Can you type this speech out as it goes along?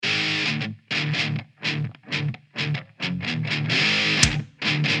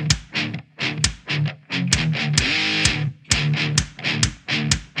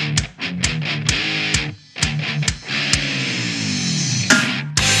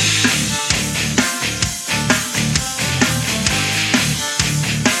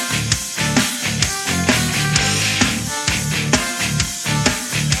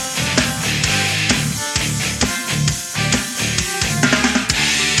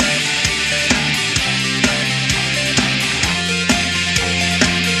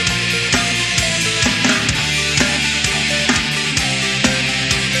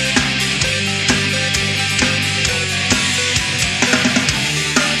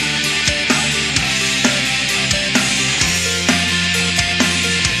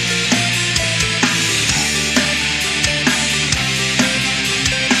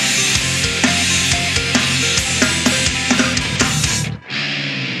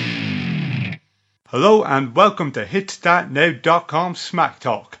Hello and welcome to HitsThatNow.com Smack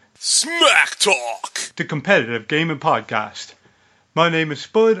Talk. Smack Talk! The competitive gaming podcast. My name is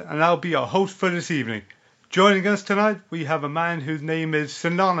Spud and I'll be your host for this evening. Joining us tonight we have a man whose name is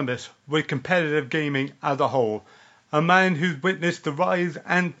synonymous with competitive gaming as a whole. A man who's witnessed the rise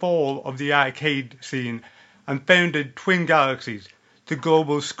and fall of the arcade scene and founded Twin Galaxies, the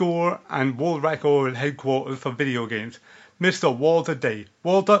global score and world record headquarters for video games. Mr. Walter Day.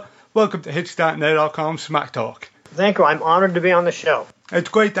 Walter, welcome to HitsThatNow.com Smack Talk. Thank you. I'm honored to be on the show. It's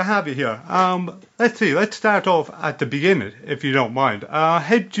great to have you here. Let's start off at the beginning, if you don't mind. How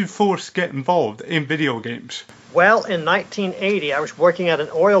did you first get involved in video games? Well, in 1980, I was working at an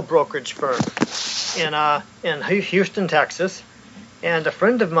oil brokerage firm in Houston, Texas, and a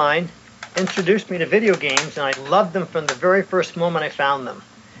friend of mine introduced me to video games, and I loved them from the very first moment I found them.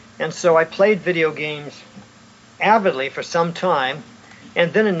 And so I played video games avidly for some time,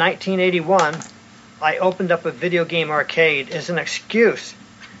 and then in 1981, I opened up a video game arcade as an excuse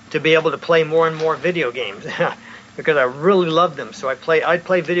to be able to play more and more video games because I really loved them. So I'd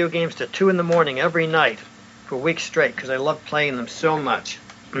play video games to 2 in the morning every night for weeks straight because I loved playing them so much.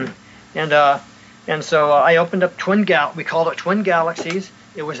 And so I opened up we called it Twin Galaxies.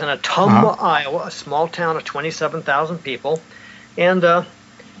 It was in Ottumwa, Iowa, a small town of 27,000 people, and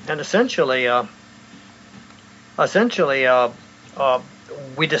essentially,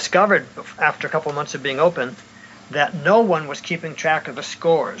 we discovered after a couple of months of being open that no one was keeping track of the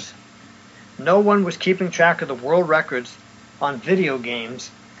scores. No one was keeping track of the world records on video games,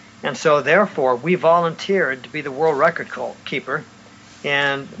 and so therefore we volunteered to be the world record keeper,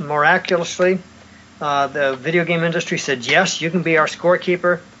 and miraculously the video game industry said, yes, you can be our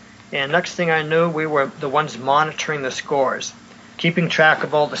scorekeeper, and next thing I knew, we were the ones monitoring the scores, keeping track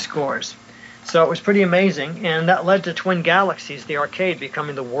of all the scores. So it was pretty amazing, and that led to Twin Galaxies, the arcade,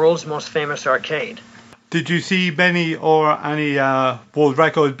 becoming the world's most famous arcade. Did you see many or any world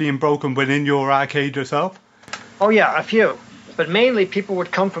records being broken within your arcade yourself? Oh yeah, a few. But mainly people would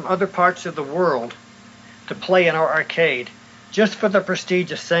come from other parts of the world to play in our arcade, just for the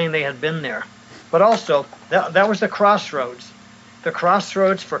prestige of saying they had been there. But also, that was the crossroads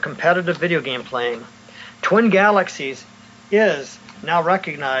for competitive video game playing. Twin Galaxies is now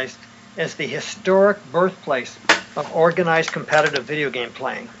recognized as the historic birthplace of organized competitive video game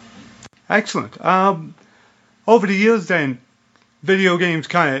playing. Excellent. Over the years then, video games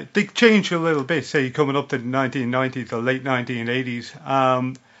they changed a little bit, say coming up to the 1990s or late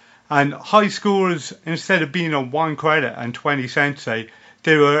 1980s. And high scores, instead of being on 1 credit and 20 cents, say,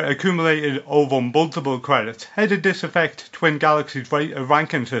 they were accumulated over multiple credits. How did this affect Twin Galaxies'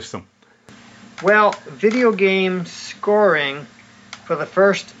 ranking system? Well, video game scoring for the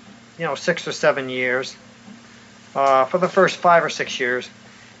first 6 or 7 years, for the first 5 or 6 years,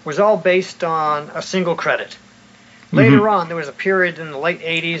 was all based on a single credit. Later on, there was a period in the late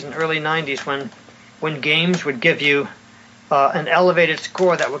 80s and early 90s when games would give you an elevated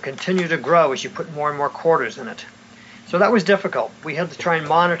score that would continue to grow as you put more and more quarters in it. So that was difficult. We had to try and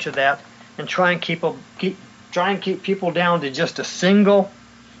monitor that and try and keep people down to just a single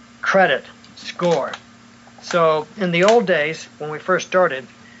credit score. So in the old days, when we first started,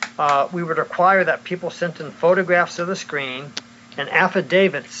 we would require that people sent in photographs of the screen and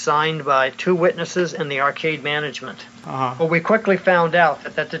affidavits signed by 2 witnesses and the arcade management. But we quickly found out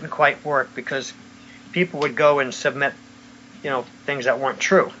that didn't quite work because people would go and submit, things that weren't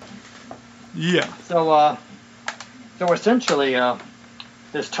true. Yeah. So essentially,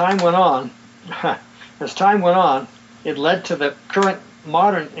 as time went on, it led to the current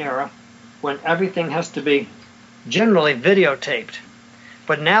modern era when everything has to be generally videotaped.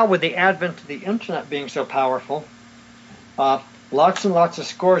 But now with the advent of the internet being so powerful, lots and lots of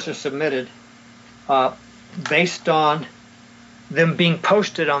scores are submitted based on them being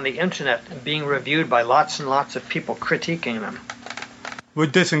posted on the internet and being reviewed by lots and lots of people critiquing them.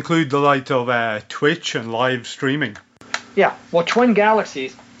 Would this include the likes of Twitch and live streaming? Yeah, well, Twin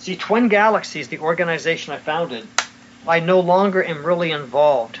Galaxies, the organization I founded, I no longer am really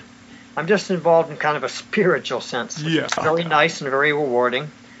involved. I'm just involved in kind of a spiritual sense, which is very nice and very rewarding.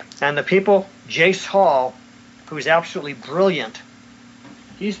 And the people, Jace Hall, who's absolutely brilliant,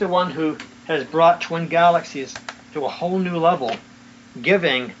 he's the one who has brought Twin Galaxies to a whole new level,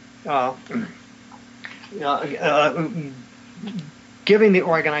 giving the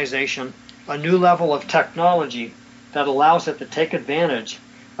organization a new level of technology that allows it to take advantage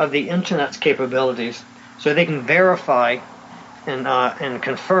of the internet's capabilities so they can verify and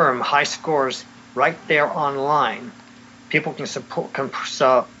confirm high scores right there online. People can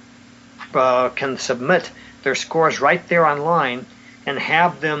submit their scores right there online and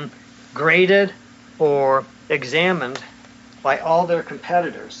have them graded or examined by all their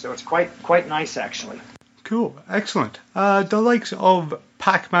competitors. So it's quite nice, actually. Cool, excellent. The likes of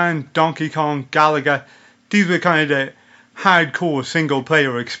Pac-Man, Donkey Kong, Galaga, these were kind of the hardcore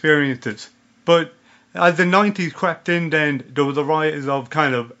single-player experiences. But as the 90s crept in, then there was a rise of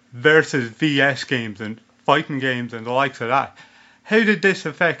kind of versus VS games and fighting games and the likes of that. How did this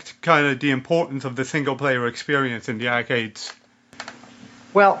affect kind of the importance of the single-player experience in the arcades?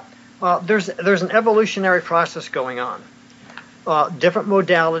 Well, there's an evolutionary process going on. Different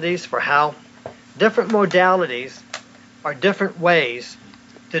modalities are different ways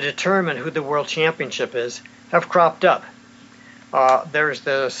to determine who the world championship is have cropped up. There's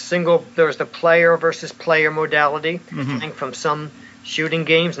the player versus player modality, playing from some shooting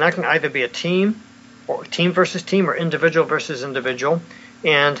games, and that can either be a team or team versus team or individual versus individual,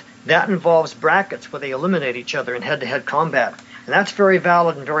 and that involves brackets where they eliminate each other in head-to-head combat, and that's very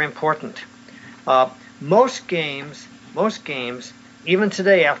valid and very important. Most games, even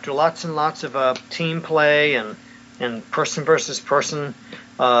today, after lots and lots of team play and person versus person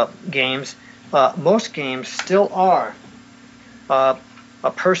games, most games still are a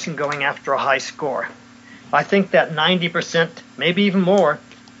person going after a high score. I think that 90%, maybe even more,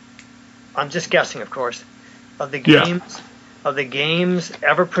 I'm just guessing, of course, of the games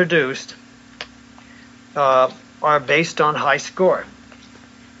ever produced are based on high score.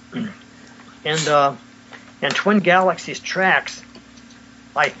 And Twin Galaxies tracks,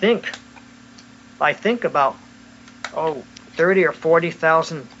 I think about 30 or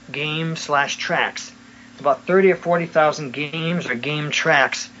 40,000 games/tracks. About 30 or 40,000 games or game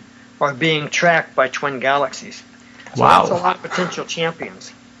tracks are being tracked by Twin Galaxies. So wow. That's a lot of potential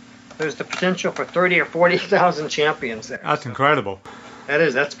champions. There's the potential for 30 or 40,000 champions there. That's incredible.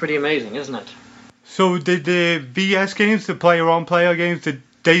 That's pretty amazing, isn't it? So did the VS games, the player-on-player games,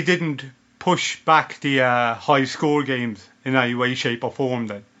 they didn't push back the high score games in any way, shape or form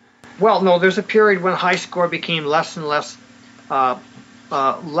then? Well, no, there's a period when high score became less and less,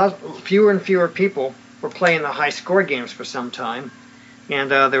 fewer and fewer people were playing the high score games for some time,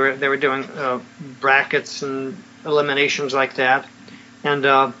 and they were doing brackets and eliminations like that, and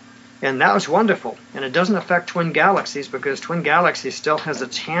that was wonderful. And it doesn't affect Twin Galaxies because Twin Galaxies still has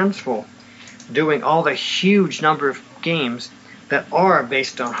its hands full doing all the huge number of games that are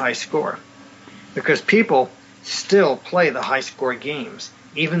based on high score, because people still play the high score games,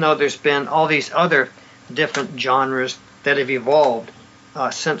 even though there's been all these other different genres that have evolved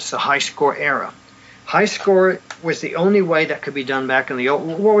since the high score era. High score was the only way that could be done back in the old.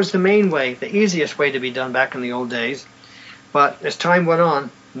 What was the main way, the easiest way to be done back in the old days? But as time went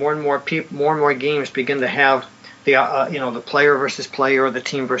on, more and more people, more and more games begin to have the player versus player or the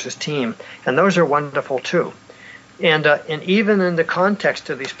team versus team, and those are wonderful too. And even in the context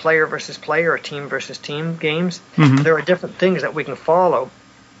of these player versus player or team versus team games, there are different things that we can follow,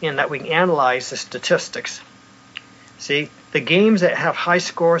 and that we can analyze the statistics. See, the games that have high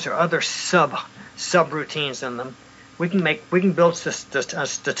scores or other subroutines in them, we can build a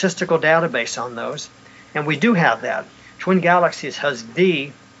statistical database on those, and we do have that. Twin Galaxies has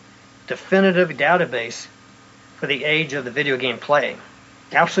the definitive database for the age of the video game play,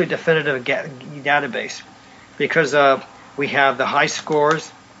 absolutely definitive database, because we have the high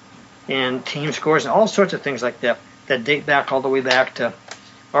scores and team scores and all sorts of things like that date back all the way back to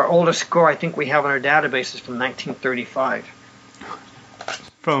our oldest score. I think we have in our databases from 1935.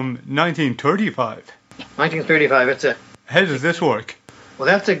 From 1935? 1935, that's it. How does this work? Well,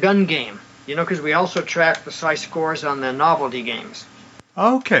 that's a gun game, because we also track the high scores on the novelty games.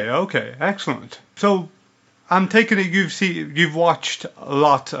 Okay, excellent. So, I'm taking it you've watched a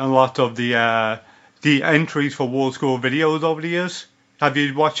lot of the entries for World Score videos over the years. Have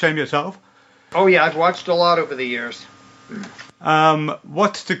you watched them yourself? Oh yeah, I've watched a lot over the years.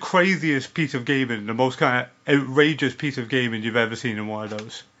 What's the craziest piece of gaming, the most kind of outrageous piece of gaming you've ever seen in one of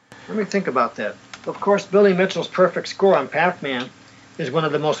those? Let me think about that. Of course, Billy Mitchell's perfect score on Pac-Man is one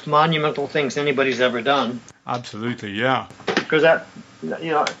of the most monumental things anybody's ever done. Absolutely, yeah. Because that's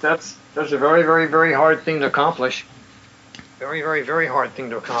a very, very, very hard thing to accomplish. Very, very, very hard thing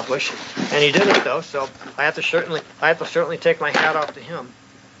to accomplish, and he did it though. So I have to certainly take my hat off to him.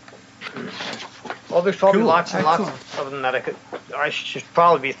 Well, there's probably lots and lots of them that I should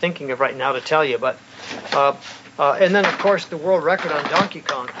probably be thinking of right now to tell you, but and then of course the world record on Donkey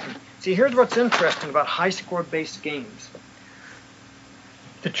Kong. See, here's what's interesting about high score based games.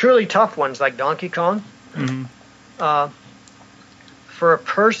 The truly tough ones like Donkey Kong, for a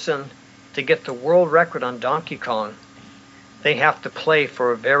person to get the world record on Donkey Kong, they have to play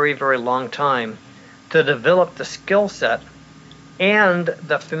for a very, very long time to develop the skill set and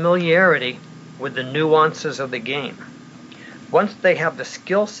the familiarity with the nuances of the game. Once they have the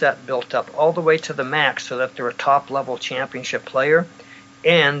skill set built up all the way to the max so that they're a top-level championship player,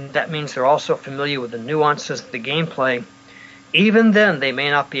 and that means they're also familiar with the nuances of the gameplay, even then they may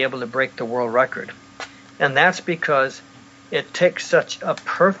not be able to break the world record. And that's because it takes such a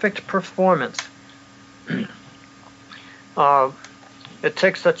perfect performance. It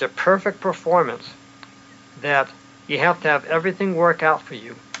takes such a perfect performance that you have to have everything work out for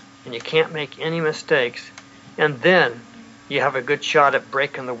you, and you can't make any mistakes, and then you have a good shot at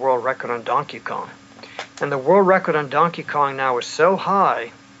breaking the world record on Donkey Kong. And the world record on Donkey Kong now is so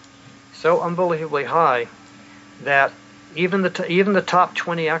high, so unbelievably high, that even the top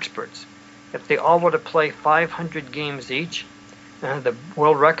 20 experts, if they all were to play 500 games each, the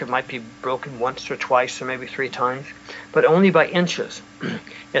world record might be broken once or twice or maybe 3 times, but only by inches.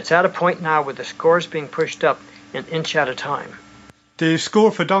 It's at a point now where the score is being pushed up an inch at a time. The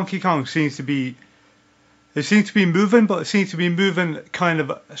score for Donkey Kong seems to be moving, but it seems to be moving kind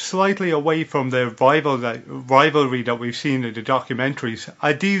of slightly away from the rivalry that we've seen in the documentaries.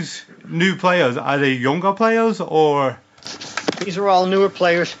 Are these new players? Are they younger players, or? These are all newer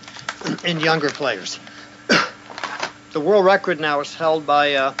players and younger players. The world record now is held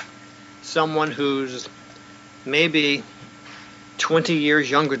by someone who's maybe 20 years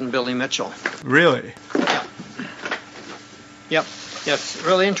younger than Billy Mitchell. Really? Yep. It's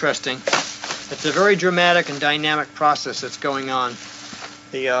really interesting. It's a very dramatic and dynamic process that's going on.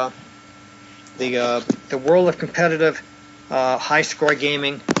 The world of competitive high-score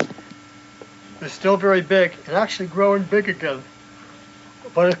gaming is still very big and actually growing big again.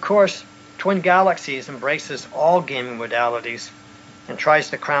 But of course, Twin Galaxies embraces all gaming modalities and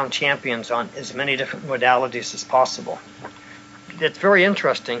tries to crown champions on as many different modalities as possible. It's very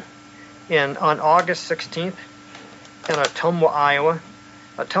interesting. On August 16th in Ottumwa, Iowa,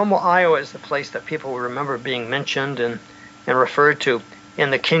 Ottumwa, Iowa is the place that people will remember being mentioned and referred to in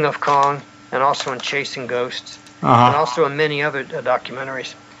The King of Kong and also in Chasing Ghosts and also in many other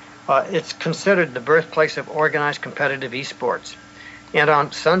documentaries. It's considered the birthplace of organized competitive esports. And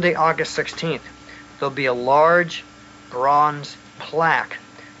on Sunday, August 16th, there'll be a large bronze plaque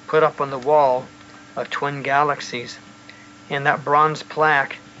put up on the wall of Twin Galaxies. And that bronze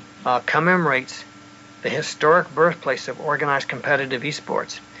plaque commemorates the historic birthplace of organized competitive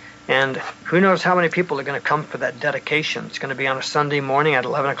esports. And who knows how many people are going to come for that dedication. It's going to be on a Sunday morning at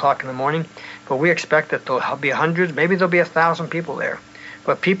 11 o'clock in the morning. But we expect that there'll be 100, maybe there'll be 1,000 people there.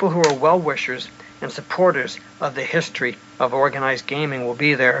 But people who are well-wishers and supporters of the history of organized gaming will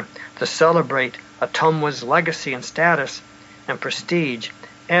be there to celebrate Ottumwa's legacy and status and prestige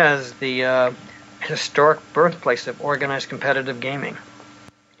as the historic birthplace of organized competitive gaming.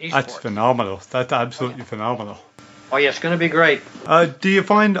 Esports. That's phenomenal. That's absolutely phenomenal. Oh yeah, it's going to be great. Do you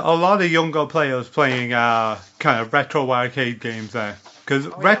find a lot of younger players playing kind of retro arcade games there? Because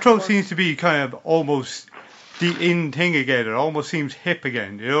retro seems to be kind of almost the in thing again. It almost seems hip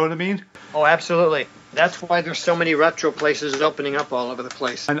again. You know what I mean? Oh, absolutely. That's why there's so many retro places opening up all over the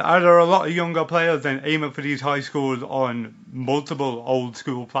place. And are there a lot of younger players then aiming for these high scores on multiple old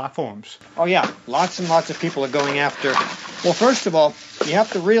school platforms? Oh yeah, lots and lots of people are going after. Well, first of all, you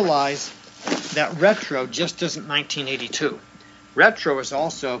have to realize that retro just isn't 1982. Retro is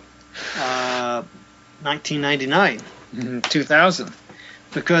also 1999, 2000,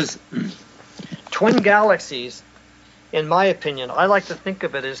 because Twin Galaxies, in my opinion, I like to think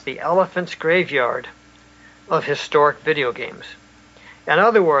of it as the elephant's graveyard of historic video games. In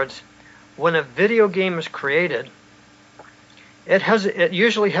other words, when a video game is created, it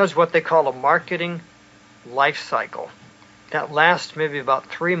usually has what they call a marketing life cycle that lasts maybe about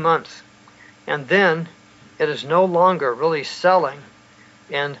 3 months, and then it is no longer really selling,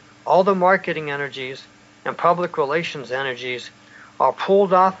 and all the marketing energies and public relations energies are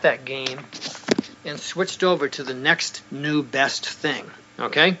pulled off that game and switched over to the next new best thing.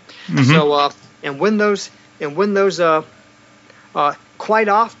 Okay? Mm-hmm. So quite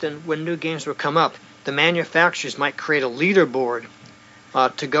often when new games would come up, the manufacturers might create a leaderboard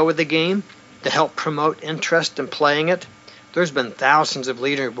to go with the game to help promote interest in playing it. There's been thousands of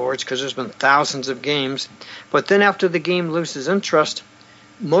leaderboards because there's been thousands of games. But then after the game loses interest,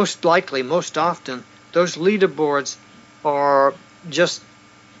 most often, those leaderboards are just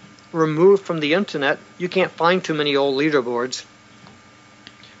removed from the internet. You can't find too many old leaderboards.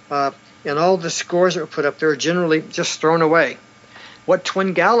 And all the scores that were put up there are generally just thrown away. What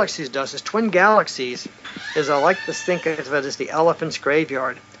Twin Galaxies does is I like to think of it as the elephant's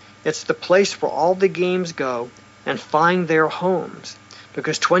graveyard. It's the place where all the games go and find their homes,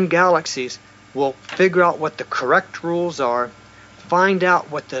 because Twin Galaxies will figure out what the correct rules are, find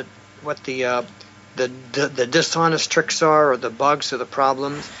out what the the dishonest tricks are, or the bugs or the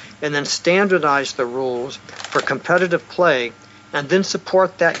problems, and then standardize the rules for competitive play, and then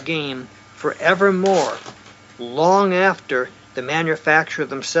support that game forevermore, long after the manufacturer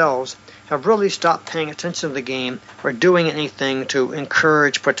themselves have really stopped paying attention to the game or doing anything to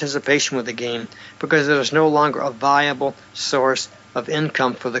encourage participation with the game, because it is no longer a viable source of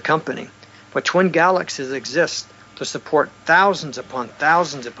income for the company. But Twin Galaxies exists to support thousands upon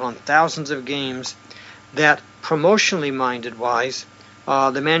thousands upon thousands of games that, promotionally minded wise,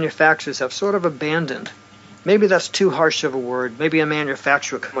 the manufacturers have sort of abandoned. Maybe that's too harsh of a word. Maybe a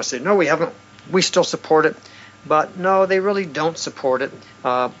manufacturer could come and say, no, we haven't. We still support it. But no, they really don't support it.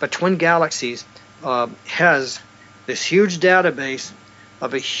 But Twin Galaxies has this huge database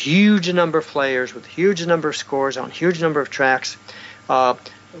of a huge number of players with a huge number of scores on a huge number of tracks,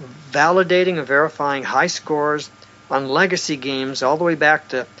 validating and verifying high scores on legacy games all the way back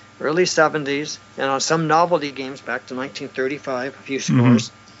to early 70s, and on some novelty games back to 1935, a few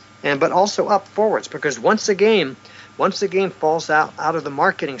scores, but also up forwards, because once a game falls out of the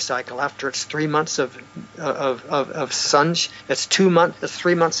marketing cycle after it's 3 months of sun, it's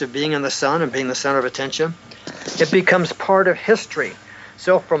 3 months of being in the sun and being the center of attention, it becomes part of history.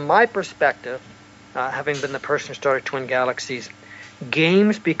 So from my perspective, having been the person who started Twin Galaxies,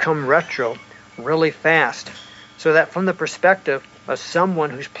 games become retro really fast. So that from the perspective of someone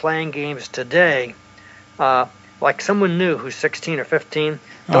who's playing games today, like someone new who's 16 or 15,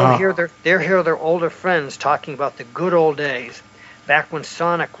 they'll hear their older friends talking about the good old days, back when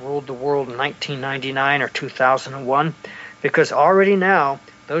Sonic ruled the world in 1999 or 2001, because already now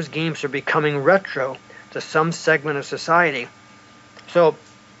those games are becoming retro to some segment of society. So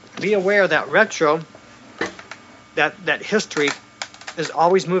be aware that retro, that history is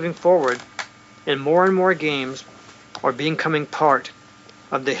always moving forward, and more games are becoming part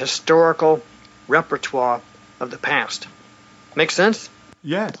of the historical repertoire of the past. Make sense?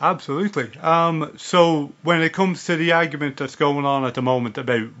 Yeah, absolutely. So when it comes to the argument that's going on at the moment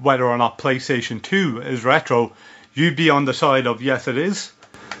about whether or not PlayStation 2 is retro, you'd be on the side of yes, it is?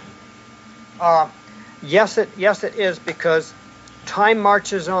 Yes, it is, because time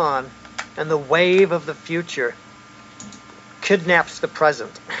marches on and the wave of the future kidnaps the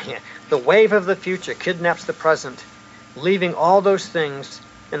present. The wave of the future kidnaps the present, leaving all those things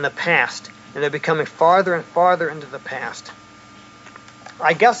in the past, and they're becoming farther and farther into the past.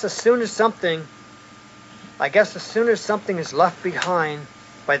 I guess as soon as something is left behind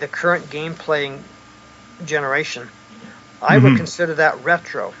by the current game playing generation, I would consider that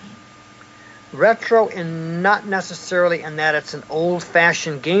retro. Retro, in not necessarily in that it's an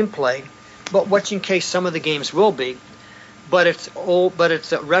old-fashioned gameplay, but which in case some of the games will be, but it's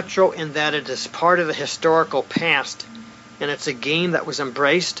a retro in that it is part of the historical past, and it's a game that was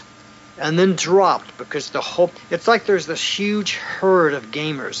embraced and then dropped, because it's like there's this huge herd of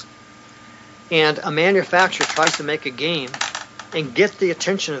gamers, and a manufacturer tries to make a game and get the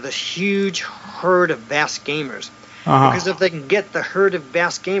attention of this huge herd of vast gamers. Because if they can get the herd of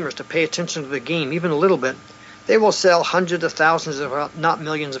vast gamers to pay attention to the game even a little bit, they will sell hundreds of thousands of, not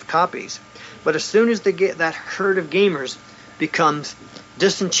millions of copies. But as soon as they get that herd of gamers becomes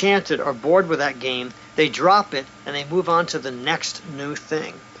disenchanted or bored with that game, they drop it and they move on to the next new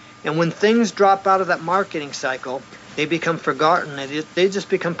thing. And when things drop out of that marketing cycle, they become forgotten. They just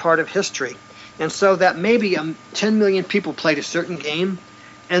become part of history. And so that maybe 10 million people played a certain game,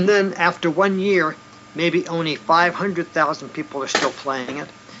 and then after 1 year, maybe only 500,000 people are still playing it.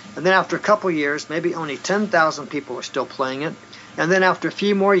 And then after a couple years, maybe only 10,000 people are still playing it. And then after a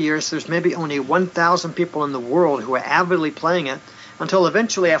few more years, there's maybe only 1,000 people in the world who are avidly playing it, until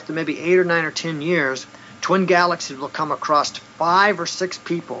eventually, after maybe 8 or 9 or 10 years, Twin Galaxies will come across 5 or 6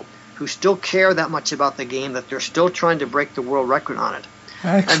 people who still care that much about the game that they're still trying to break the world record on it.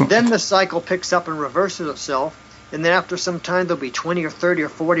 Excellent. And then the cycle picks up and reverses itself, and then after some time there'll be 20 or 30 or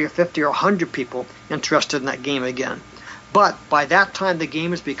 40 or 50 or 100 people interested in that game again. But by that time the game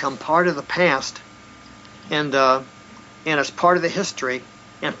has become part of the past, and it's part of the history.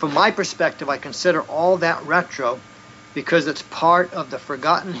 And from my perspective, I consider all that retro because it's part of the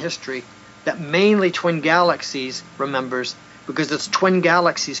forgotten history that mainly Twin Galaxies remembers, because it's Twin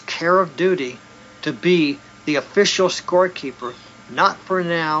Galaxies' care of duty to be the official scorekeeper, not for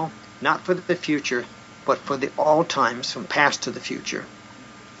now, not for the future, but for the all times from past to the future.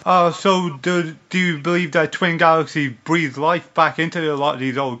 So do you believe that Twin Galaxies breathed life back into a lot of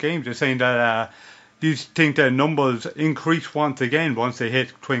these old games? You're saying that do you think their numbers increase once again once they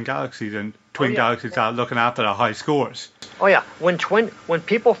hit Twin Galaxies and Twin Galaxies are looking after the high scores? Oh yeah, when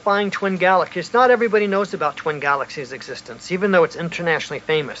people find Twin Galaxies, not everybody knows about Twin Galaxies' existence, even though it's internationally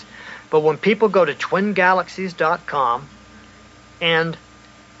famous. But when people go to twingalaxies.com and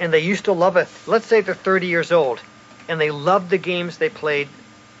they used to love it, let's say they're 30 years old, and they love the games they played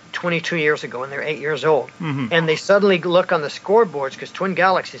 22 years ago, and they're 8 years old, and they suddenly look on the scoreboards, because Twin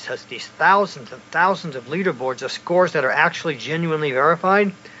Galaxies has these thousands and thousands of leaderboards of scores that are actually genuinely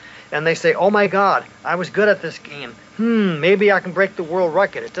verified, and they say, oh my God, I was good at this game. Maybe I can break the world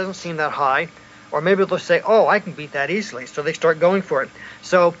record. It doesn't seem that high. Or maybe they'll say, oh, I can beat that easily. So they start going for it.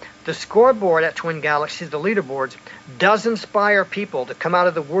 So the scoreboard at Twin Galaxies, the leaderboards, does inspire people to come out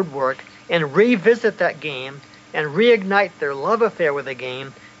of the woodwork and revisit that game and reignite their love affair with the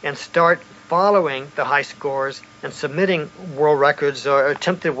game and start following the high scores and submitting world records or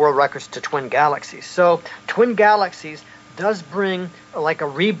attempted world records to Twin Galaxies. So Twin Galaxies does bring like a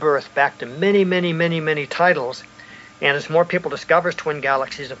rebirth back to many, many, many, many titles. And as more people discover Twin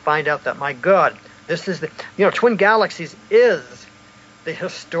Galaxies and find out that, my God, this is Twin Galaxies is the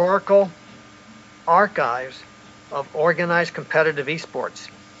historical archives of organized competitive esports.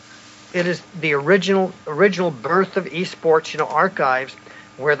 It is the original birth of esports, archives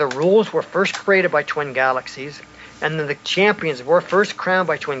where the rules were first created by Twin Galaxies, and then the champions were first crowned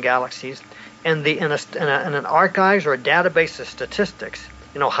by Twin Galaxies, and in an archives or a database of statistics,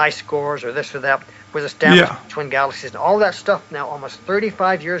 high scores or this or that, was established by Twin Galaxies. And all that stuff now, almost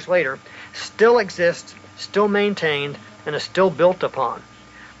 35 years later, still exists, still maintained, and is still built upon.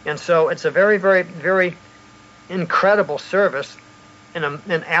 And so it's a very, very, very incredible service and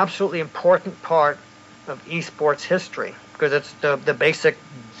an absolutely important part of esports history, because it's the basic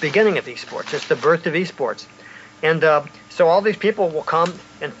beginning of esports. It's the birth of esports. And so all these people will come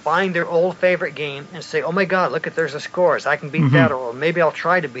and find their old favorite game and say, oh my God, look, there's the scores. I can beat that, or maybe I'll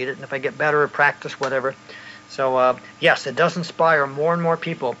try to beat it, and if I get better at practice, whatever. So yes, it does inspire more and more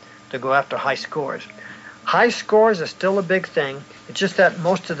people to go after high scores. High scores is still a big thing. It's just that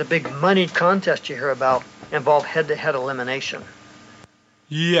most of the big moneyed contests you hear about involve head-to-head elimination.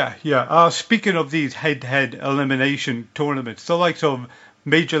 Yeah. Speaking of these head-to-head elimination tournaments, the likes of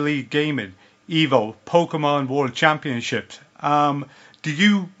Major League Gaming, EVO, Pokemon World Championships, do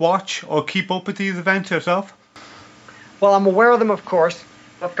you watch or keep up with these events yourself? Well, I'm aware of them, of course.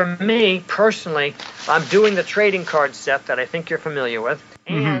 But for me, personally, I'm doing the trading card set that I think you're familiar with.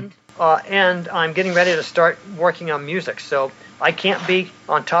 And I'm getting ready to start working on music. So I can't be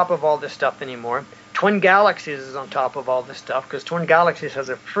on top of all this stuff anymore. Twin Galaxies is on top of all this stuff, because Twin Galaxies has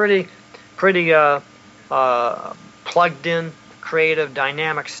a pretty plugged-in, creative,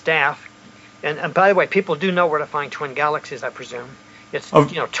 dynamic staff. And by the way, people do know where to find Twin Galaxies, I presume. It's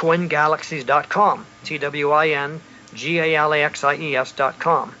twingalaxies.com,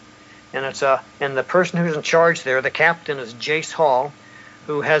 twingalaxies.com, and the person who's in charge there, the captain, is Jace Hall,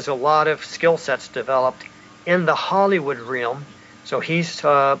 who has a lot of skill sets developed in the Hollywood realm. So he's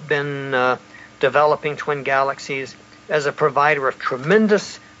been developing Twin Galaxies as a provider of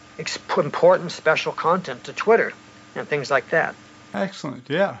tremendous, important special content to Twitter and things like that. Excellent,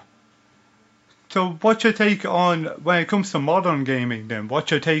 yeah. So what's your take on, when it comes to modern gaming then,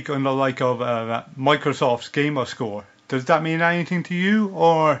 what's your take on the like of Microsoft's Gamer Score? Does that mean anything to you,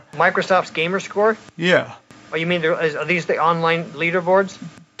 or? Microsoft's Gamer Score? Yeah. Oh, you mean, are these the online leaderboards?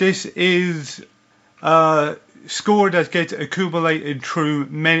 This is a score that gets accumulated through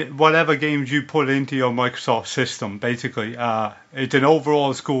whatever games you put into your Microsoft system, basically. It's an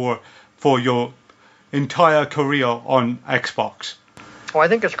overall score for your entire career on Xbox. Oh, I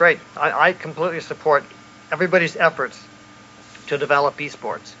think it's great. I completely support everybody's efforts to develop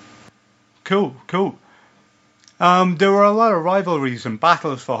esports. Cool. There were a lot of rivalries and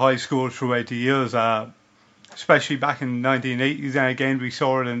battles for high scores throughout the years, especially back in the 1980s, and again we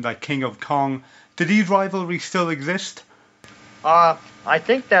saw it in like King of Kong. Do these rivalries still exist? I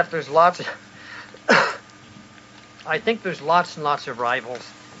think that there's lots. I think there's lots and lots of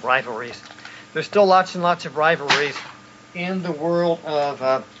rivalries. There's still lots and lots of rivalries in the world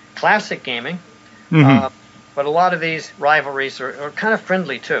of classic gaming, but a lot of these rivalries are kind of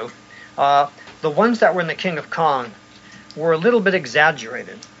friendly too. The ones that were in the King of Kong were a little bit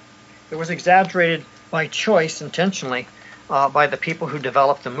exaggerated. It was exaggerated by choice, intentionally, by the people who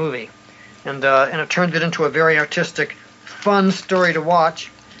developed the movie, and it turned it into a very artistic, fun story to watch,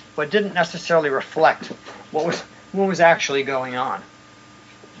 but didn't necessarily reflect what was actually going on.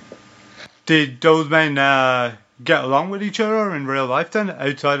 Did those men get along with each other in real life then,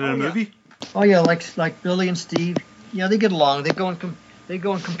 outside of the movie? Oh yeah, like Billy and Steve. Yeah, they get along. They they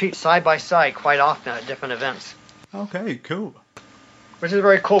go and compete side by side quite often at different events. Okay, cool. Which is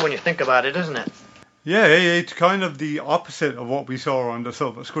very cool when you think about it, isn't it? Yeah, it's kind of the opposite of what we saw on the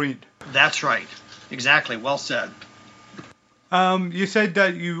silver screen. That's right. Exactly. Well said. You said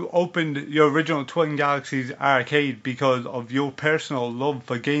that you opened your original Twin Galaxies arcade because of your personal love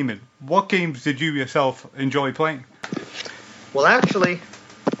for gaming. What games did you yourself enjoy playing? Well, actually,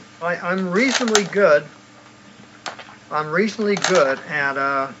 I'm reasonably good. I'm reasonably good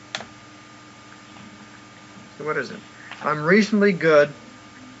at what is it? I'm reasonably good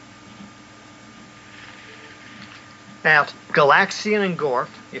at Galaxian and Gorf.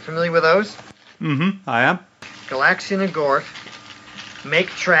 You familiar with those? Mm-hmm, I am. Galaxian and Gorf, Make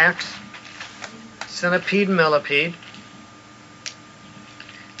Tracks, Centipede and Millipede.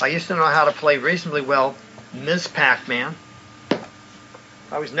 I used to know how to play reasonably well Ms. Pac-Man.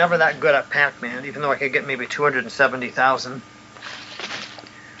 I was never that good at Pac-Man, even though I could get maybe 270,000.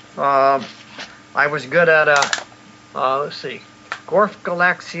 I was good at, let's see, Gorf,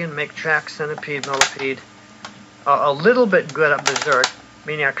 Galaxian, Make Tracks, Centipede, Millipede. A little bit good at Berserk,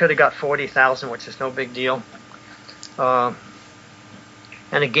 meaning I could have got 40,000, which is no big deal. And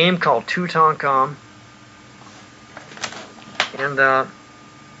a game called Tutankhamun. And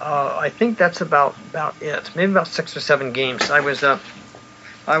I think that's about it. Maybe about 6 or 7 games. I was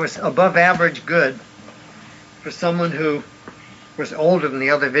above average good for someone who was older than the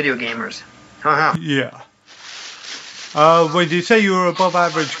other video gamers. Haha. Yeah. When you say you were above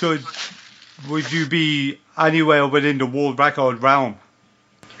average good, would you be anywhere within the world record realm?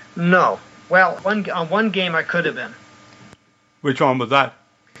 No. Well, on one game I could have been. Which one was that?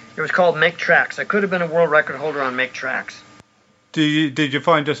 It was called Make Tracks. I could have been a world record holder on Make Tracks. Did you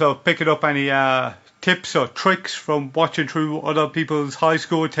find yourself picking up any tips or tricks from watching through other people's high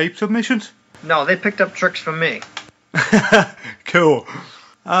score tape submissions? No, they picked up tricks from me. Cool.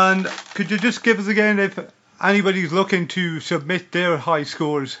 And could you just give us again, if anybody's looking to submit their high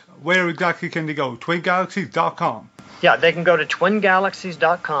scores, where exactly can they go? TwinGalaxies.com. Yeah, they can go to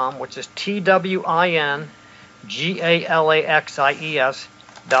TwinGalaxies.com, which is TwinGalaxies.com.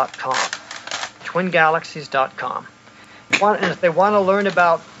 TwinGalaxies.com. And if they want to learn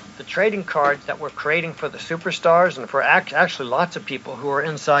about the trading cards that we're creating for the superstars and for actually lots of people who are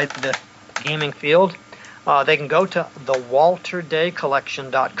inside the gaming field, they can go to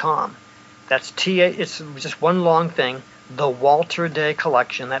thewalterdaycollection.com. That's it's just one long thing. The Walter Day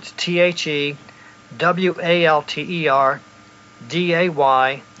Collection. That's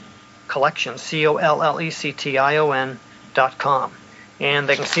TheWalterDay Collection. COLLECTION.com. And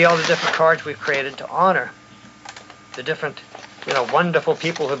they can see all the different cards we've created to honor the different, wonderful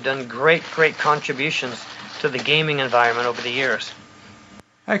people who've done great contributions to the gaming environment over the years.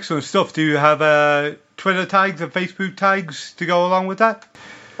 Excellent stuff. Do you have Twitter tags and Facebook tags to go along with that?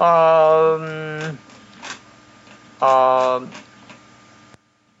 I'm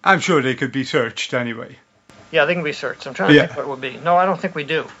sure they could be searched anyway. Yeah, they can be searched. I'm trying to think what it would be. No, I don't think we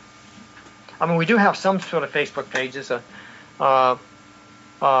do. I mean, we do have some sort of Facebook pages, the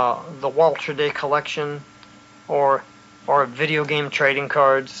Walter Day Collection, or video game trading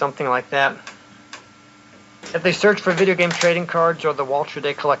cards, something like that. If they search for video game trading cards or the Walter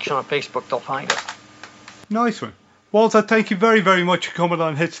Day Collection on Facebook, they'll find it. Nice one. Walter, thank you very, very much for coming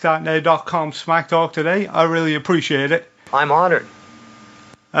on HitsThatNow.com Smack Talk today. I really appreciate it. I'm honored.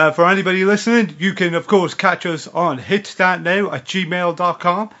 For anybody listening, you can, of course, catch us on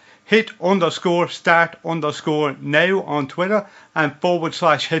hitsthatnow@gmail.com, hit_start_now on Twitter, and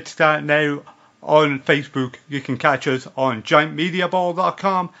 /hitsthatnow on Facebook. You can catch us on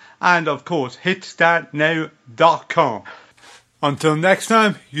giantmediaball.com and, of course, hitsthatnow.com. Until next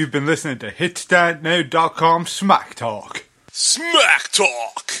time, you've been listening to HitsThatNow.com Smack Talk. Smack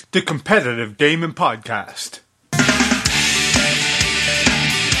Talk! The competitive gaming podcast.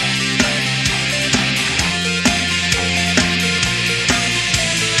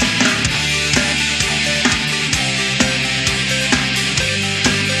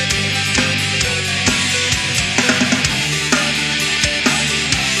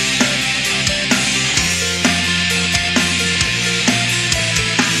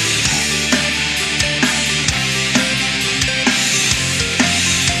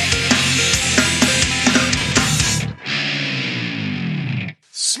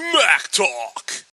 Smack Talk!